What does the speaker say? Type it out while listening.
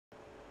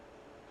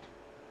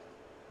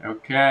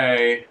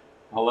Okay.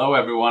 Hello,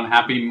 everyone.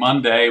 Happy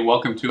Monday.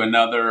 Welcome to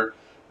another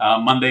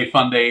Monday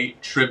FunDay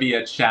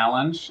Trivia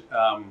Challenge.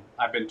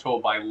 I've been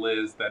told by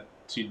Liz that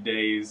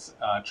today's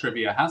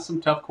trivia has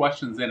some tough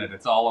questions in it.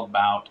 It's all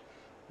about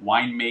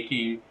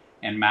winemaking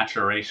and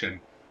maturation.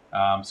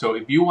 So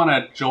if you want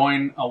to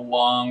join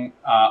along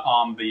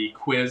on the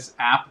quiz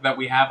app that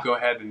we have, go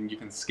ahead and you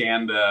can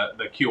scan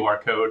the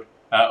QR code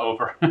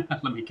over.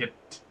 Let me get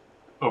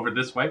over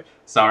this way.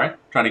 Sorry,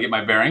 trying to get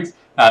my bearings.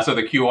 So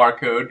the QR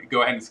code,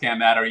 go ahead and scan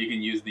that, or you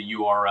can use the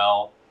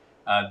URL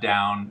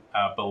down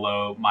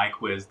below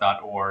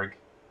myquiz.org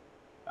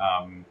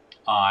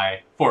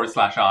I/I/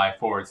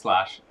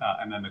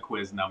 and then the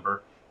quiz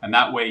number. And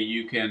that way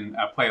you can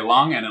play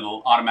along and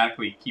it'll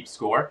automatically keep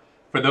score.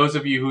 For those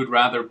of you who'd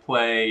rather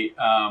play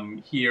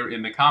here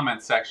in the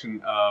comments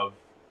section of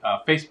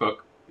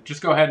Facebook,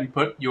 just go ahead and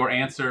put your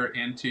answer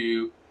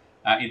into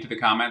the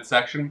comments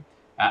section.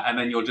 And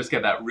then you'll just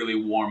get that really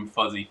warm,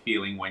 fuzzy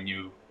feeling when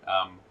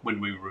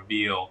we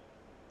reveal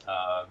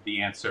the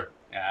answer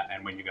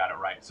and when you got it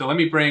right. So let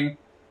me bring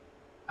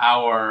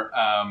our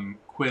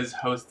quiz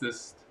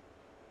hostess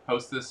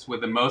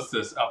with the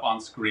mostest up on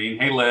screen.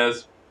 Hey,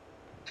 Liz,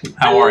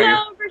 how are you?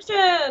 Hello,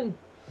 Christian.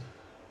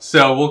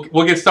 So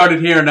we'll get started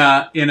here in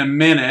a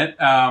minute.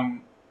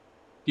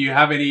 Do you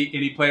have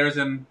any players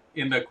in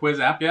the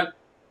quiz app yet?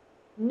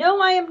 No,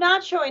 I am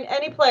not showing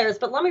any players,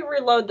 but let me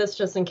reload this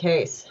just in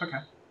case. Okay.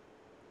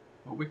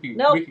 Well,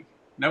 Nope.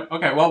 Nope.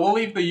 Okay. Well, we'll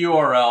leave the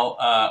URL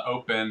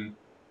open.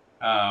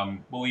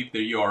 We'll leave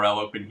the URL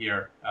open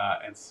here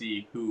and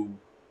see who,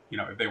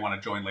 if they want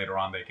to join later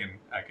on, I can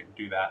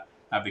do that.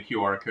 I have the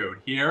QR code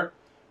here.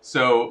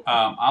 So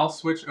I'll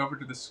switch over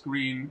to the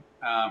screen,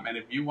 and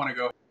if you want to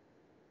go.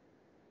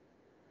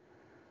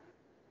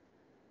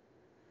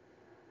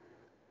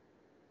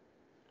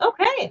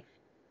 Okay.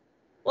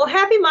 Well,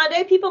 happy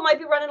Monday. People might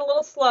be running a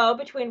little slow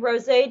between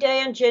Rosé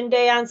Day and Gin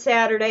Day on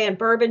Saturday and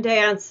Bourbon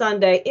Day on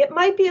Sunday. It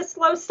might be a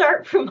slow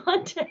start for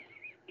Monday.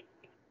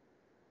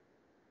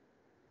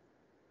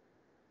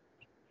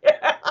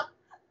 All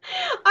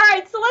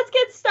right, so let's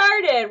get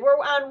started. We're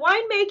on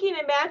winemaking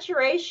and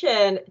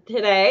maturation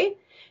today.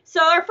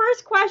 So our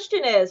first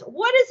question is,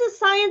 what is the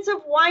science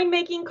of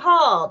winemaking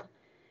called?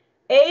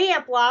 A,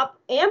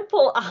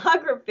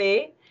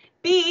 amphilography,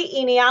 B,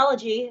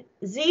 enology,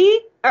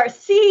 C,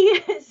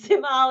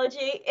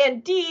 zymology,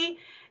 and D,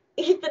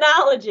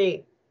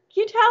 ethnology.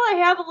 Can you tell I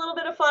have a little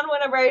bit of fun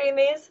when I'm writing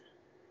these?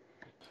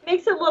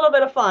 Makes it a little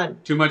bit of fun.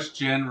 Too much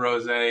gin,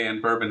 rosé,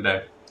 and bourbon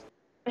day.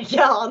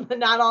 Yeah,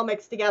 not all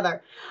mixed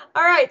together.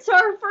 All right, so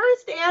our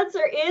first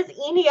answer is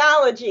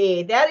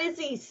enology. That is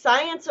the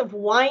science of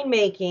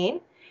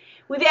winemaking.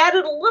 We've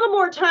added a little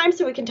more time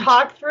so we can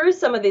talk through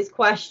some of these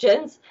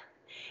questions.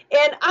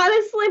 And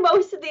honestly,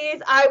 most of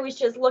these, I was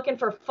just looking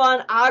for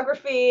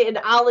funography and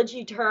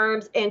ology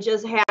terms and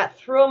just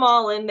threw them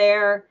all in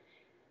there.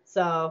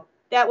 So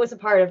that was a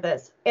part of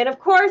this. And of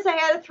course, I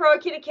had to throw a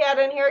kitty cat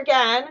in here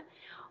again.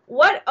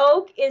 What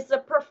oak is the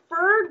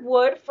preferred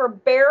wood for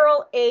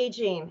barrel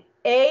aging?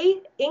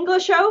 A,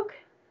 English oak,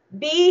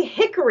 B,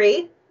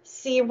 hickory,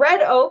 C,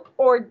 red oak,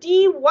 or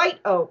D, white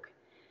oak?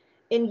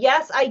 And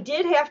yes, I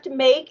did have to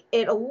make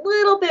it a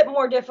little bit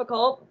more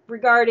difficult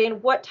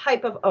regarding what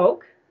type of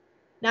oak.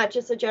 Not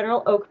just a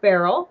general oak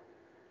barrel,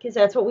 because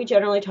that's what we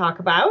generally talk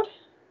about.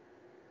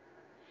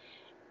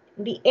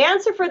 The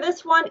answer for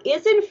this one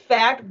is, in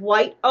fact,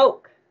 white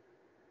oak.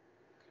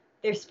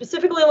 They're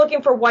specifically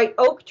looking for white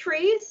oak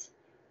trees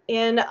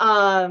when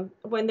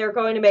they're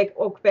going to make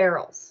oak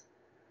barrels.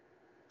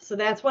 So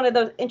that's one of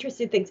those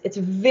interesting things. It's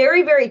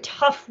very, very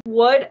tough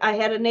wood. I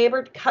had a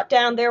neighbor cut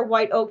down their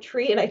white oak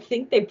tree, and I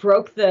think they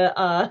broke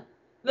the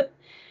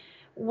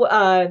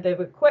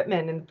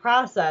equipment in the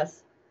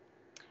process.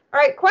 All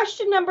right,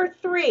 question number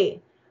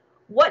 3.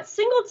 What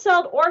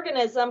single-celled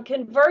organism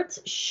converts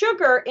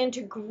sugar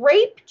into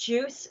grape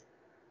juice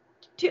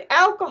to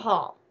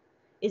alcohol?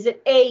 Is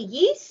it A,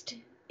 yeast?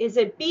 Is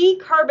it B,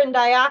 carbon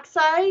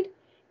dioxide?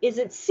 Is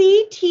it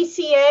C,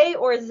 TCA?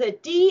 Or is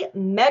it D,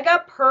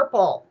 mega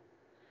purple?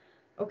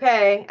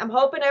 Okay, I'm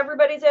hoping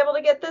everybody's able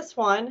to get this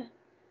one.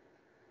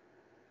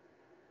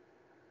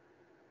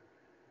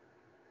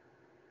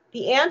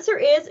 The answer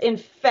is, in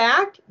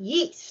fact,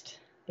 yeast.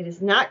 It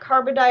is not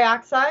carbon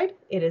dioxide,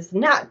 it is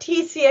not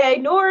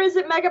TCA, nor is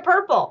it mega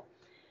purple,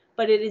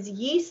 but it is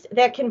yeast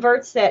that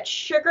converts that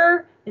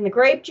sugar in the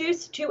grape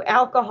juice to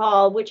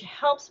alcohol, which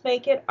helps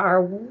make it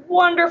our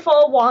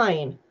wonderful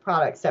wine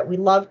products that we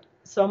love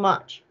so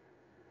much.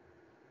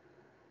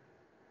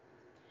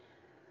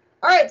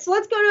 All right, so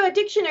let's go to a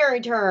dictionary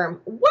term.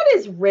 What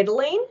is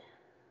riddling?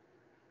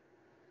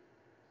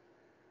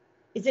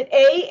 Is it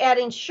A,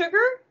 adding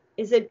sugar?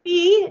 Is it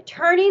B,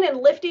 turning and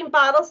lifting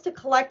bottles to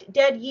collect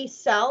dead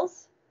yeast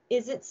cells?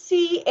 Is it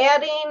C,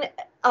 adding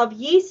of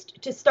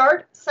yeast to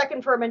start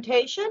second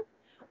fermentation?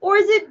 Or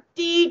is it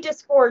D,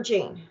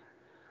 disgorging?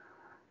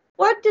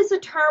 What does the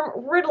term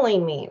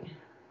riddling mean?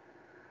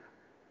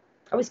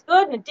 I was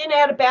good and it didn't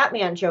add a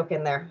Batman joke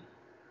in there.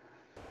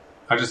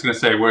 I was just going to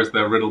say, where's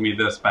the riddle me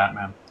this,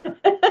 Batman?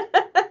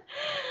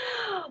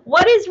 What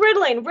What is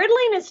riddling?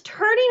 Riddling is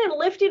turning and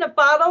lifting of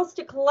bottles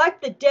to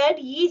collect the dead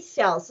yeast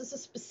cells. This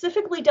is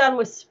specifically done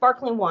with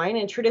sparkling wine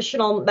and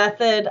traditional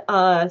method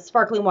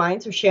sparkling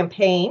wines or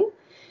champagne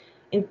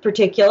in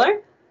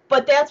particular.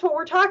 But that's what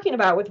we're talking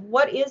about with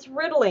what is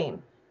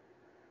riddling.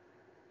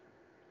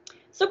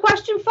 So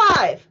question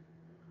 5.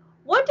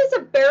 What does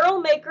a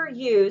barrel maker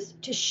use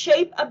to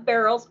shape a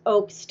barrel's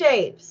oak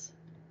staves?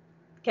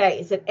 Okay,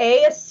 is it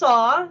A, a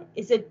saw?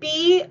 Is it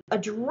B, a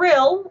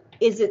drill?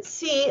 Is it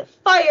C,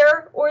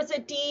 fire? Or is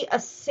it D, a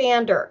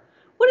sander?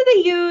 What do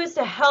they use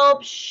to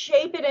help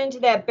shape it into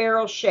that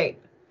barrel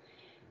shape?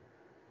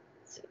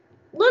 It's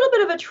a little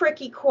bit of a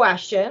tricky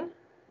question,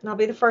 and I'll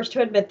be the first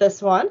to admit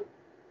this one.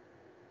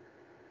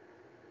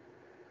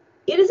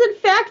 It is in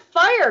fact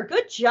fire.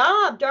 Good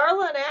job,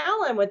 Darla and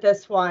Alan, with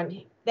this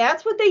one.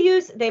 That's what they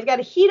use. They've got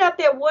to heat up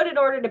that wood in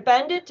order to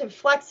bend it, to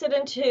flex it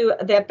into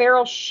that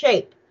barrel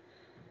shape.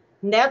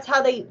 And that's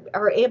how they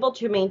are able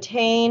to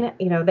maintain,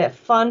 that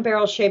fun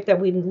barrel shape that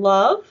we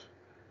love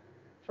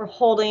for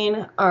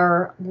holding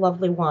our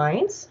lovely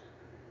wines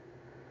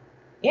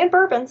and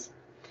bourbons.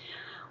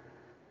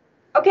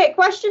 Okay,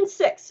 question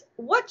 6.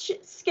 What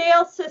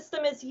scale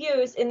system is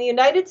used in the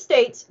United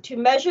States to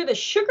measure the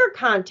sugar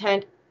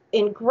content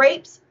in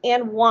grapes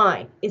and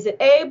wine? Is it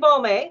A,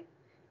 Bome?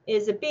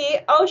 Is it B,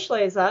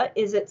 Auslese?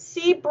 Is it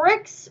C,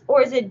 Brix?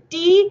 Or is it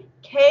D,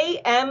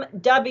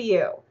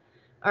 KMW?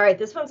 All right,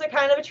 this one's a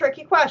kind of a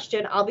tricky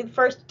question. I'll be the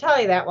first to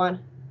tell you that one.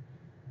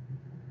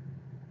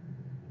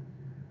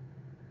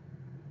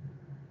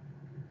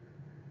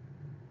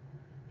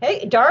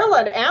 Hey, Darla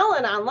and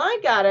Alan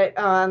online got it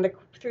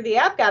through the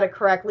app, got it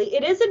correctly.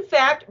 It is in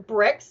fact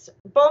Brix.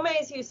 Bome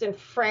is used in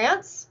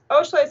France.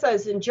 Auslese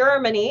is in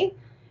Germany.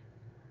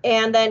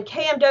 And then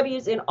KMW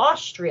is in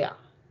Austria.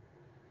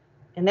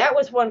 And that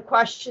was one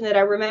question that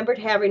I remembered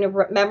having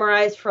to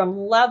memorize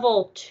from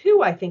level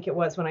 2, I think it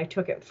was, when I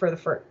took it for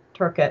the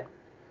took.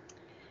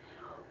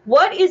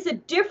 What is a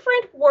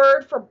different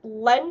word for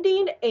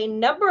blending a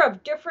number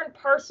of different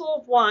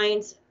parcels of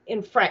wines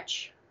in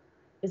French?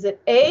 Is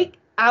it A,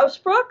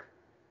 Ausbruch?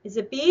 Is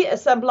it B,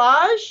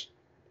 assemblage?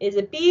 Is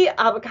it B,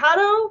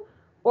 avocado?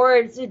 Or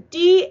is it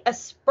D,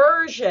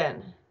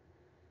 aspersion?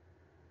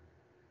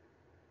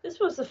 This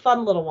was a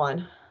fun little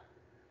one.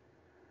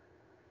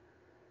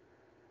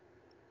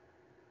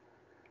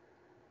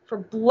 For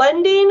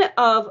blending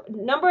of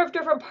number of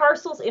different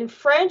parcels in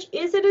French,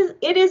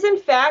 it is in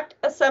fact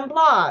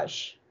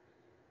assemblage.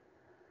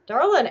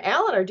 Darla and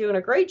Alan are doing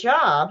a great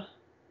job.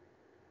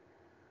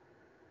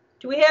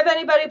 Do we have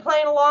anybody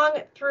playing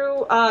along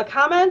through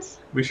comments?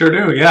 We sure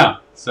do, yeah.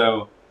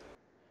 So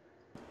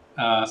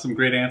some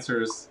great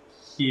answers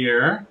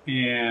here,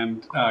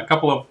 and a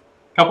couple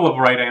of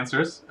right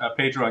answers.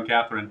 Pedro and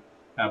Catherine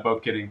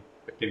both getting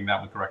that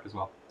one correct as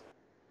well.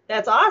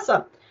 That's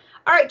awesome.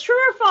 All right, true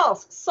or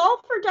false?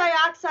 Sulfur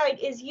dioxide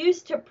is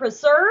used to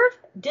preserve,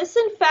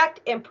 disinfect,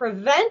 and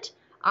prevent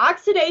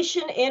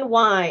oxidation in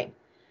wine.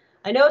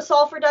 I know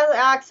sulfur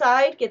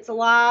dioxide gets a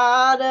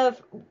lot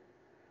of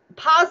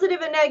positive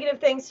and negative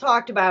things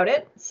talked about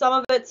it. Some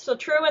of it's still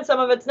true and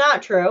some of it's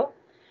not true.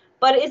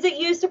 But is it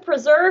used to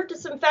preserve,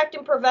 disinfect,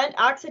 and prevent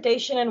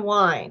oxidation in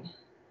wine?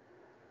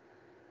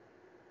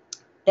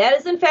 That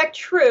is in fact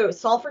true.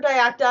 Sulfur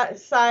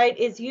dioxide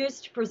is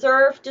used to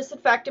preserve,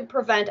 disinfect, and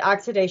prevent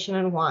oxidation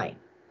in wine.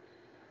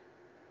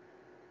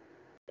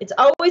 It's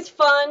always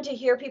fun to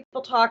hear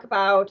people talk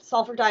about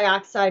sulfur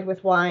dioxide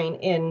with wine,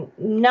 and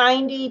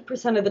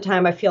 90% of the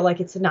time I feel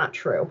like it's not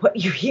true what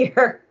you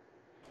hear.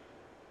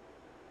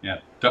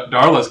 Yeah,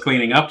 Darla's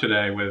cleaning up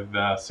today with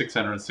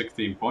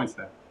 616 points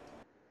there.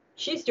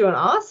 She's doing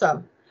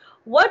awesome.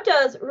 What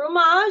does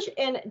rumage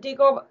and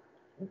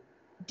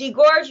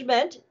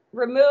degorgement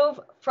remove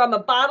from a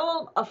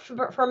bottle of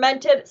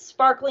fermented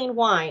sparkling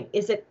wine?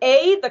 Is it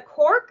A, the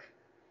cork?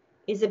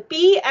 Is it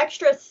B,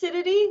 extra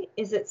acidity?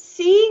 Is it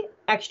C,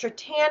 extra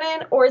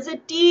tannin? Or is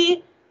it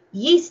D,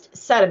 yeast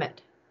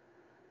sediment?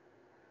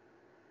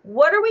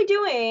 What are we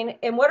doing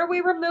and what are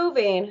we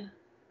removing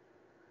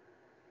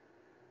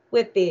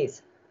with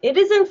these? It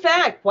is in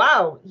fact,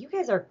 wow, you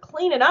guys are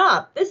cleaning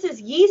up. This is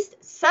yeast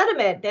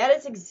sediment. That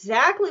is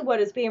exactly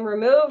what is being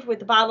removed with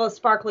the bottle of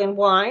sparkling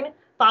wine,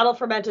 bottle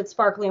fermented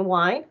sparkling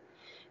wine.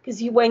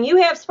 Because when you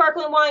have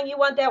sparkling wine, you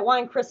want that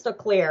wine crystal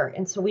clear.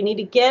 And so we need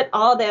to get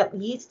all that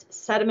yeast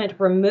sediment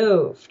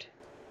removed.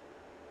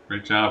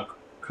 Great job,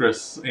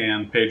 Chris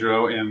and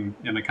Pedro in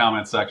the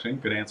comment section.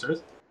 Good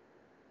answers.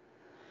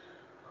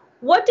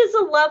 What does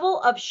the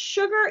level of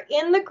sugar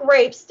in the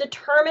grapes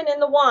determine in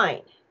the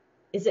wine?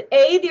 Is it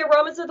A, the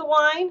aromas of the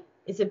wine?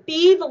 Is it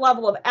B, the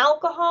level of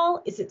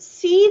alcohol? Is it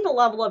C, the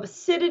level of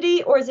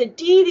acidity? Or is it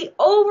D, the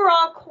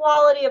overall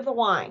quality of the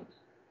wine?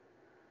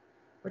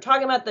 We're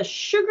talking about the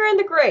sugar in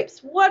the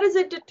grapes. What does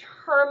it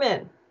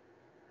determine?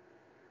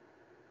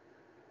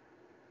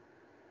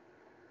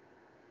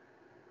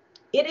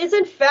 It is,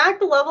 in fact,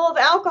 the level of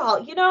alcohol.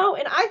 And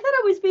I thought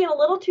I was being a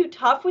little too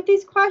tough with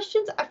these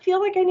questions. I feel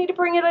like I need to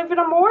bring it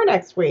even more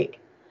next week.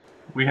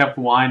 We have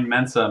Wine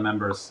Mensa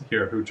members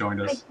here who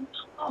joined us.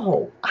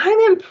 Oh, I'm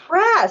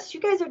impressed. You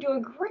guys are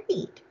doing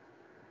great.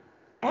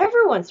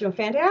 Everyone's doing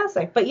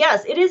fantastic. But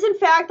yes, it is in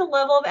fact the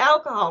level of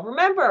alcohol.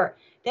 Remember,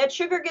 that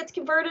sugar gets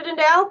converted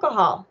into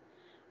alcohol.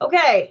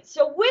 Okay,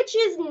 so which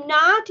is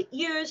not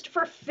used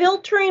for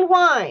filtering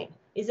wine?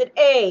 Is it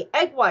A,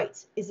 egg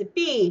whites? Is it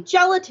B,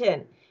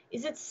 gelatin?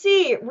 Is it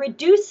C,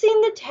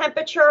 reducing the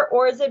temperature?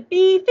 Or is it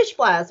B, fish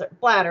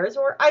bladders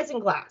or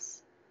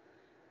isinglass?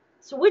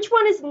 So which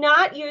one is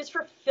not used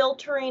for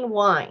filtering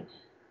wine?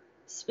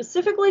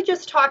 Specifically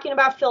just talking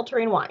about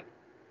filtering wine.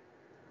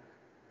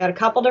 Got a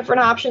couple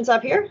different options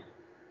up here.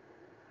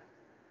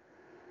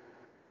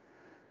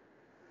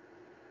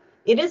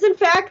 It is, in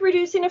fact,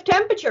 reducing of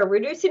temperature.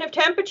 Reducing of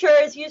temperature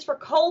is used for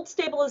cold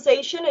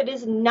stabilization. It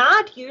is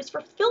not used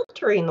for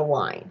filtering the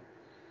wine.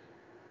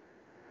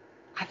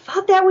 I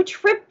thought that would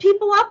trip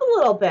people up a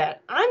little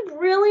bit. I'm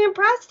really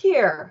impressed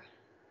here.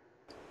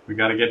 We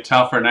got to get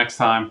tougher next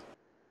time.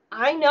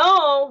 I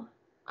know.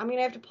 I'm going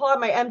to have to pull out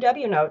my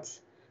MW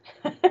notes.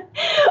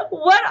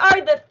 What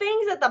are the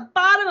things at the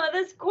bottom of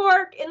this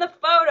cork in the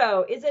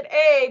photo? Is it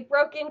A,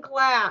 broken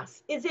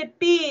glass? Is it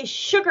B,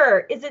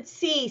 sugar? Is it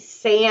C,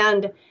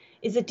 sand?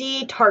 Is it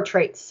D,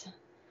 tartrates?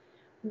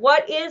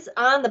 What is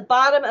on the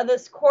bottom of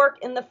this cork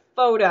in the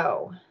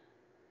photo?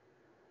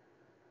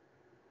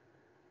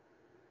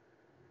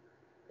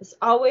 This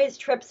always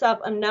trips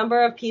up a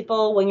number of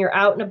people when you're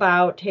out and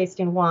about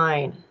tasting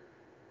wine.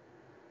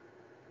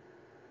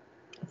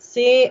 Let's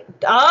see.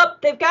 Oh,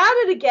 they've got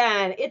it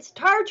again. It's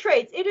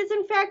tartrates. It is,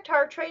 in fact,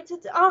 tartrates.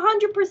 It's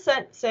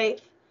 100%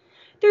 safe.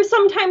 They're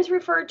sometimes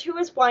referred to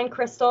as wine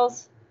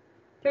crystals.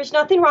 There's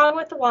nothing wrong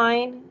with the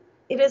wine.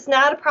 It is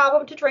not a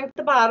problem to drink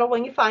the bottle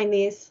when you find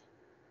these.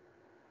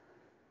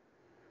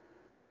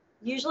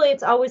 Usually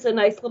it's always a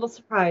nice little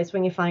surprise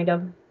when you find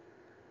them.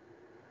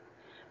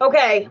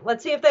 Okay,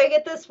 let's see if they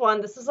get this one.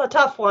 This is a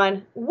tough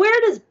one. Where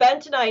does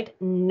bentonite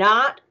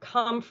not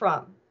come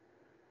from?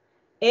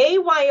 A,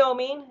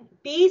 Wyoming,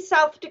 B,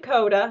 South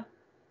Dakota,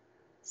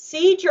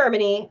 C,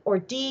 Germany, or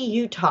D,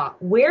 Utah?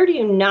 Where do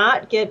you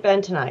not get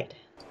bentonite?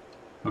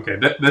 Okay,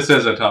 this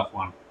is a tough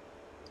one.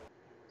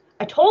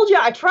 I told you,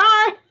 I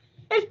tried.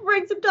 I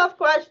bring some tough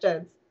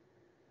questions.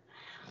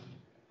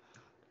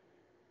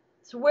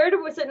 So where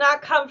does it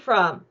not come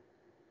from?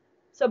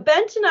 So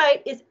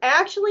bentonite is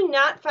actually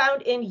not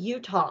found in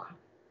Utah.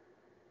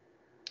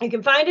 You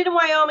can find it in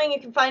Wyoming, you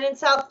can find it in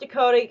South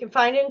Dakota, you can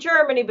find it in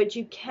Germany, but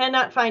you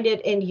cannot find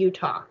it in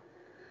Utah.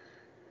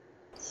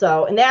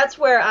 So, and that's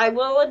where I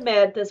will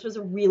admit this was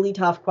a really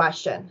tough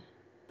question.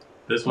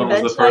 This one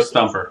was the first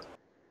stumper.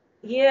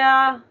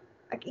 Yeah,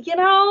 you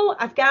know,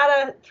 I've got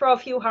to throw a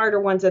few harder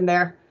ones in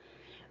there.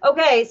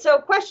 Okay, so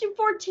question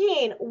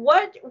 14.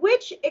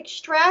 Which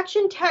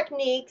extraction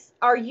techniques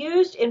are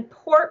used in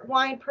port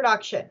wine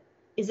production?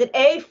 Is it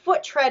A,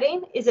 foot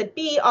treading? Is it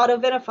B,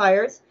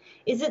 auto-vinifiers?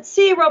 Is it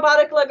C,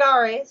 robotic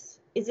lagares?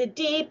 Is it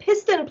D,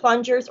 piston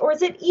plungers? Or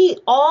is it E,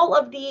 all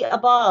of the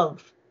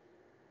above?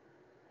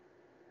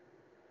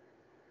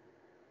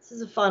 This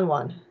is a fun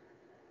one.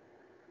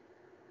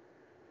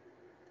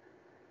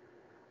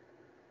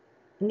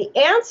 And the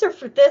answer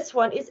for this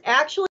one is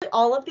actually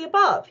all of the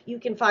above. You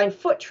can find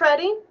foot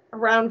treading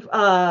around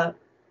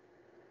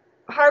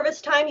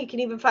harvest time. You can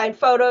even find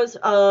photos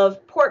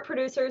of port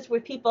producers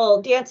with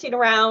people dancing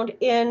around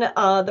in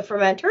the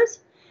fermenters.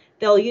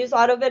 They'll use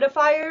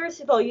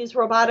auto-vinifiers. They'll use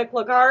robotic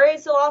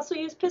lagares. They'll also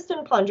use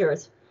piston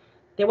plungers.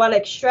 They want to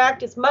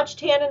extract as much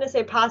tannin as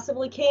they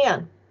possibly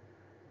can.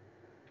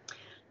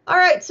 All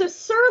right, so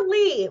Sir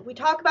Lee, we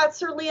talk about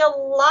Sir Lee a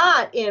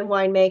lot in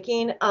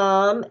winemaking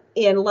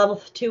in level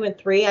 2 and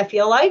 3, I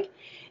feel like.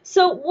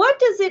 So what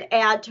does it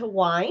add to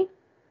wine?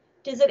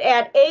 Does it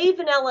add A,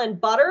 vanilla and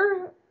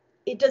butter?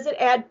 Does it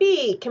add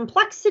B,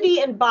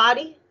 complexity and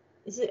body?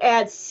 Does it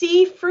add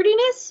C,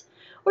 fruitiness?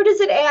 Or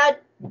does it add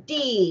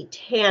D,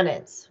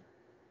 tannins?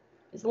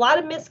 There's a lot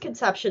of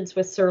misconceptions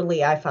with Sir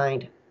Lee, I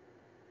find,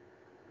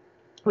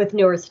 with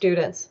newer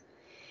students.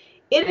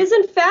 It is,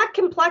 in fact,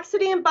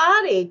 complexity and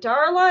body.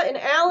 Darla and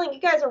Alan, you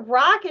guys are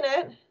rocking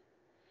it.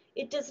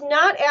 It does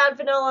not add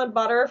vanilla and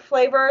butter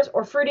flavors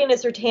or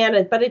fruitiness or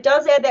tannin, but it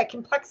does add that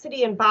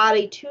complexity and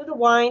body to the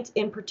wines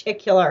in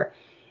particular.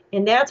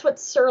 And that's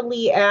what Sir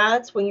Lee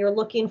adds when you're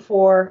looking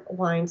for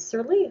wine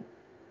Sir Lee.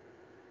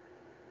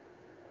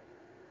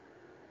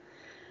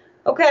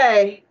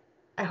 Okay,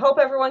 I hope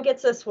everyone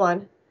gets this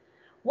one.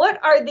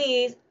 What are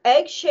these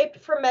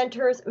egg-shaped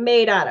fermenters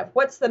made out of?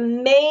 What's the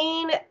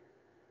main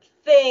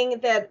thing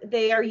that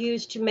they are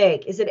used to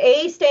make? Is it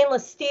A,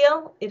 stainless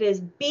steel? It is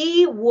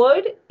B,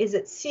 wood? Is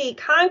it C,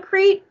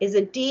 concrete? Is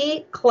it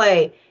D,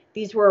 clay?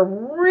 These were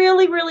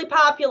really, really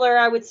popular,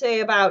 I would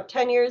say, about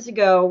 10 years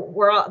ago,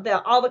 where all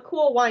the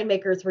cool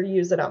winemakers were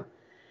using them.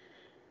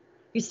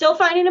 You're still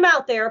finding them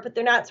out there, but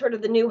they're not sort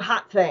of the new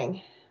hot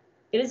thing.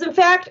 It is, in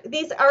fact,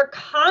 these are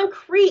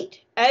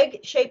concrete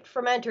egg-shaped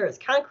fermenters,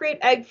 concrete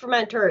egg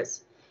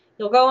fermenters.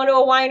 You'll go into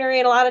a winery,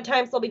 and a lot of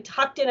times they'll be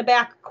tucked in a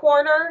back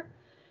corner.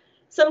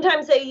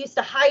 Sometimes they used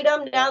to hide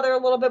them. Now they're a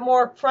little bit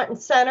more front and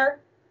center.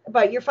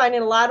 But you're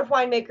finding a lot of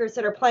winemakers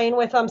that are playing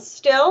with them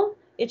still.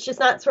 It's just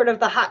not sort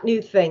of the hot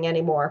new thing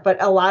anymore.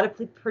 But a lot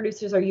of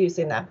producers are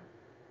using them.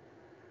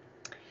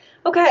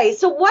 Okay,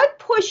 so what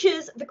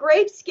pushes the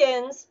grape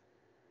skins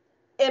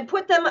and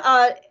put them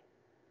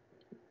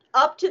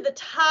up to the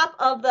top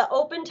of the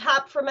open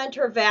top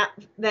fermenter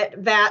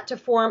vat to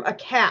form a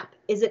cap?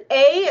 Is it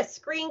A, a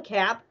screen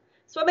cap?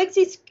 So what makes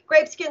these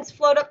grape skins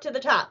float up to the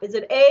top? Is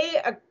it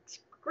A,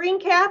 screen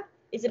cap?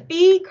 Is it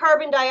B,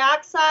 carbon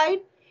dioxide?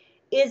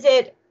 Is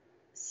it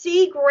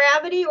C,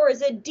 gravity? Or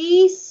is it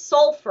D,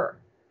 sulfur?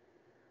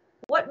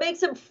 What makes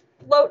them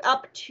float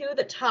up to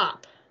the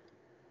top?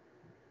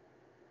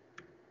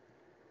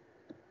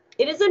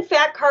 It is in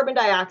fact carbon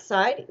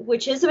dioxide,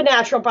 which is a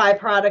natural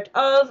byproduct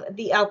of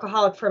the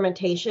alcoholic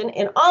fermentation,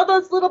 and all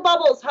those little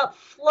bubbles help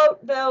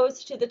float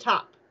those to the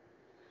top.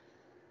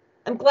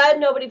 I'm glad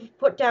nobody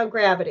put down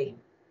gravity.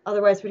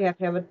 Otherwise, we'd have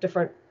to have a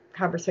different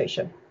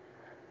conversation.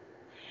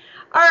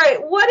 All right,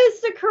 what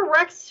is the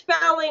correct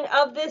spelling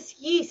of this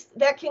yeast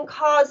that can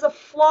cause a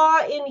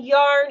flaw in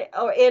yarn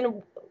or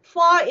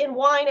flaw in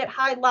wine at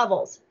high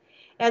levels,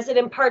 as it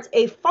imparts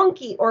a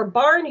funky or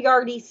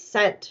barnyardy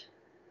scent?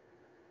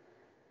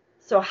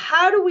 So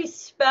how do we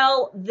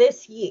spell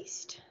this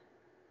yeast?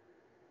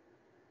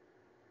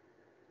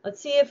 Let's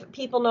see if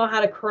people know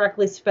how to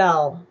correctly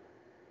spell.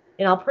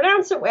 And I'll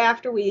pronounce it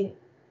after we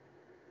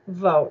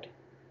vote.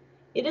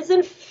 It is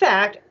in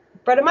fact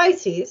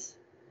Brettanomyces.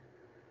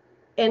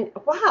 And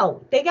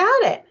wow, they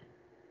got it.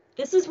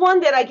 This is one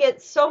that I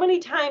get so many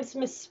times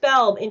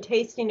misspelled in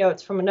tasting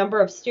notes from a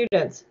number of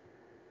students.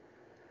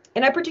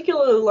 And I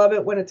particularly love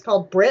it when it's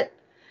called Brit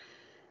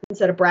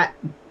instead of Brat.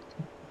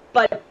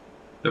 But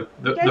the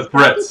Brits.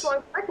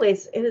 Brits. Correctly.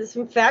 It is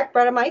in fact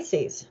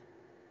Brettanomyces.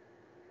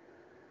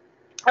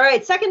 All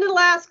right, second to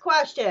last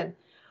question.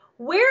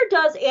 Where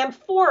does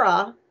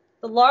amphora,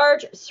 the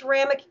large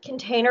ceramic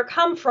container,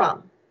 come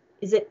from?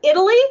 Is it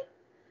Italy?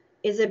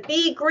 Is it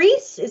B,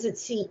 Greece? Is it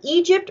C,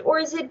 Egypt? Or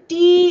is it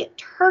D,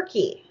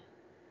 Turkey?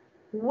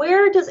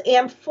 Where does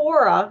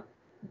amphora,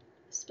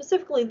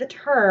 specifically the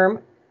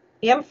term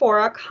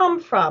amphora, come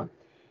from?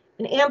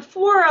 And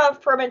amphora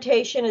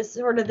fermentation is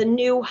sort of the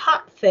new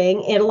hot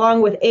thing, and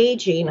along with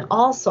aging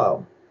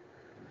also.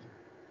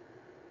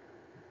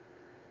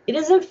 It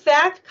is in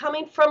fact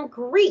coming from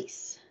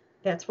Greece.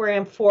 That's where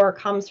amphora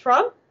comes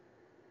from.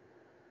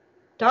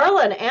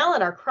 Darla and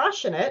Alan are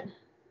crushing it.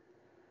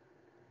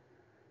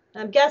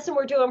 I'm guessing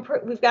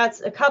we've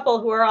got a couple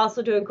who are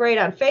also doing great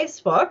on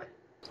Facebook.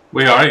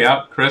 We are,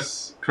 yeah.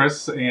 Chris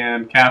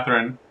and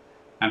Catherine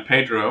and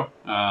Pedro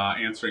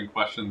answering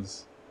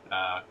questions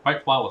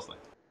quite flawlessly.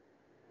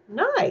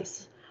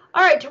 Nice.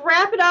 All right, to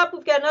wrap it up,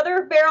 we've got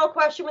another barrel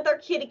question with our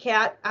kitty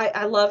cat.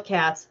 I love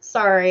cats.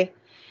 Sorry.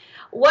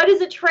 What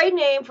is a trade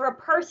name for a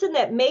person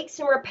that makes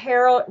and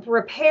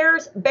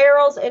repairs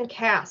barrels and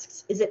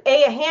casks? Is it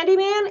A, a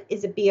handyman?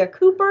 Is it B, a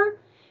cooper?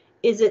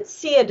 Is it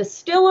C, a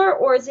distiller?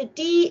 Or is it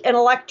D, an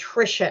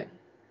electrician?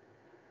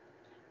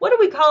 What do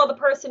we call the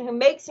person who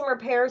makes and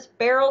repairs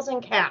barrels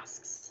and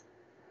casks?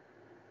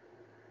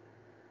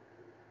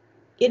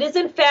 It is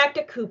in fact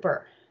a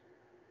cooper.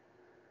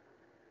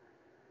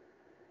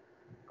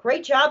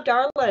 Great job,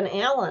 Darla and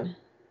Alan.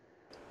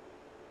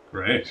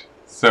 Great.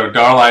 So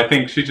Darla, I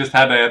think she just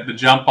had to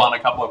jump on a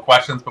couple of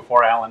questions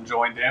before Alan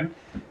joined in,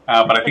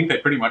 but I think they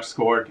pretty much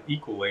scored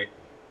equally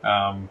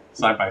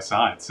side by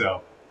side.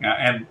 So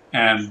and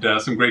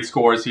some great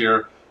scores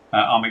here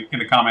in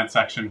the comment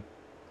section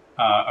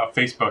of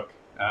Facebook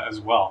as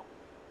well.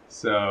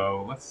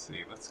 So let's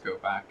see. Let's go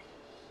back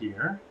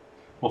here.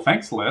 Well,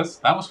 thanks, Liz.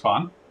 That was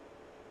fun.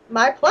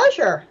 My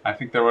pleasure. I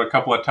think there were a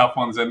couple of tough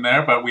ones in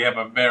there, but we have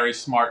a very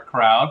smart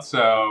crowd.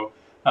 So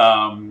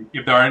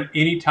if there are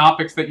any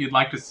topics that you'd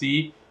like to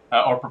see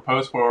or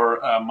propose for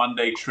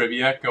Monday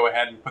trivia, go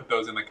ahead and put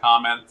those in the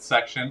comments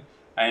section,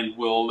 and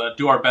we'll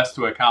do our best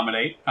to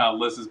accommodate.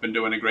 Liz has been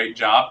doing a great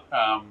job.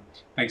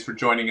 Thanks for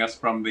joining us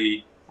from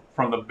the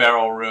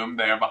barrel room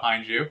there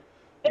behind you,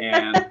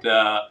 and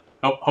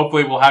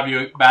hopefully we'll have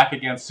you back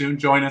again soon.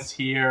 Join us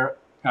here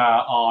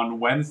on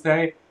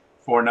Wednesday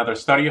for another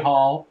study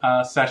hall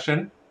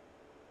session.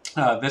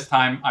 This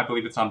time, I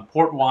believe it's on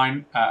port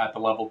wine at the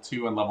level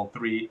 2 and level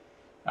 3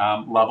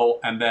 level.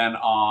 And then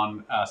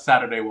on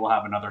Saturday, we'll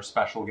have another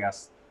special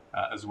guest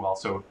as well.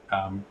 So,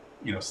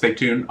 stay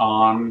tuned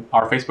on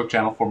our Facebook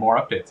channel for more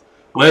updates.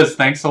 Liz,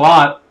 thanks a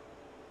lot.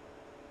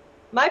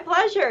 My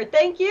pleasure.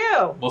 Thank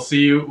you. We'll see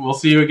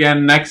you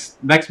again next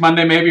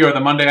Monday maybe, or the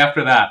Monday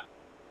after that.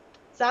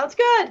 Sounds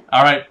good.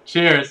 All right.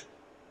 Cheers.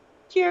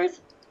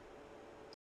 Cheers.